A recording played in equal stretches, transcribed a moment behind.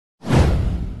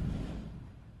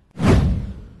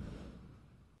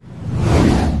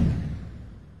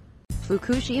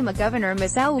Fukushima Governor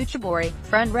Masao Uchibori,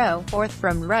 front row, fourth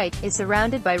from right, is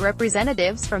surrounded by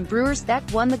representatives from brewers that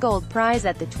won the gold prize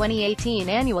at the 2018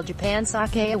 annual Japan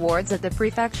Sake Awards at the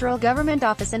Prefectural Government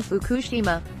Office in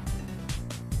Fukushima.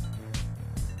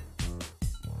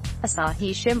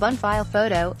 Asahi Shimbun file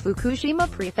photo. Fukushima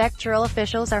Prefectural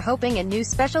officials are hoping a new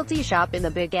specialty shop in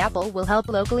the Big Apple will help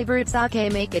locally brewed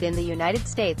sake make it in the United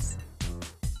States.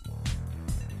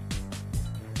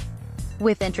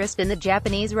 With interest in the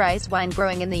Japanese rice wine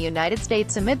growing in the United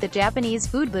States amid the Japanese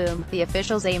food boom, the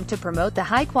officials aim to promote the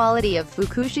high quality of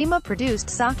Fukushima-produced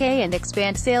sake and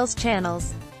expand sales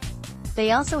channels.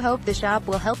 They also hope the shop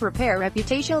will help repair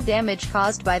reputational damage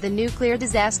caused by the nuclear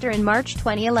disaster in March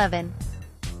 2011.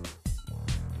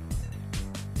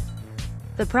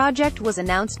 The project was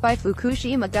announced by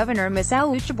Fukushima Governor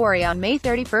Masao Uchibori on May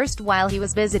 31 while he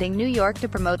was visiting New York to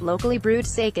promote locally brewed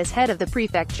sake as head of the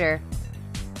prefecture.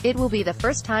 It will be the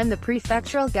first time the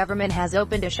prefectural government has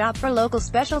opened a shop for local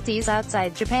specialties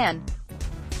outside Japan.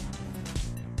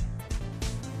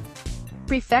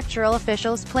 Prefectural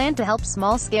officials plan to help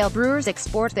small-scale brewers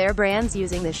export their brands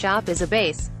using the shop as a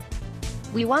base.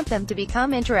 We want them to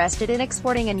become interested in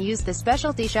exporting and use the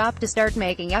specialty shop to start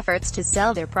making efforts to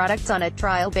sell their products on a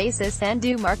trial basis and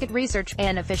do market research,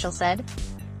 an official said.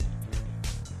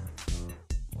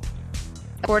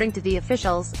 According to the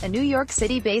officials, a New York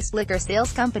City-based liquor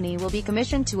sales company will be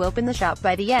commissioned to open the shop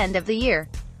by the end of the year.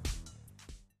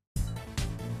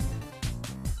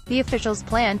 The officials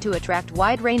plan to attract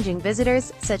wide-ranging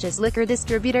visitors, such as liquor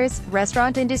distributors,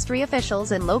 restaurant industry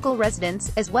officials and local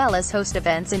residents, as well as host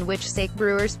events in which sake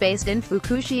brewers based in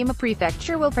Fukushima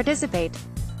Prefecture will participate.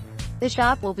 The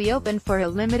shop will be open for a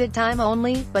limited time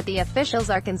only, but the officials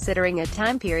are considering a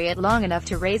time period long enough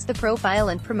to raise the profile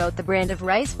and promote the brand of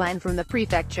rice wine from the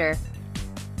prefecture.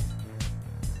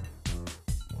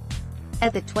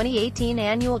 At the 2018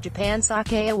 annual Japan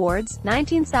Sake Awards,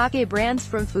 19 sake brands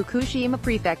from Fukushima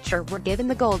Prefecture were given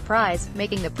the gold prize,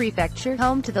 making the prefecture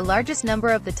home to the largest number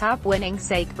of the top winning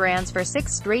sake brands for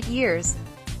 6 straight years.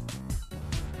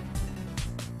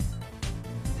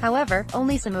 However,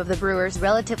 only some of the brewers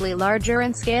relatively larger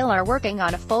in scale are working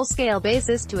on a full-scale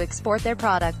basis to export their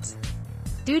products.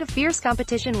 Due to fierce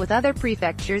competition with other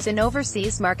prefectures in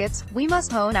overseas markets, we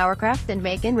must hone our craft and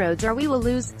make inroads or we will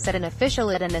lose, said an official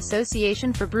at an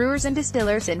association for brewers and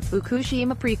distillers in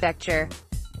Fukushima Prefecture.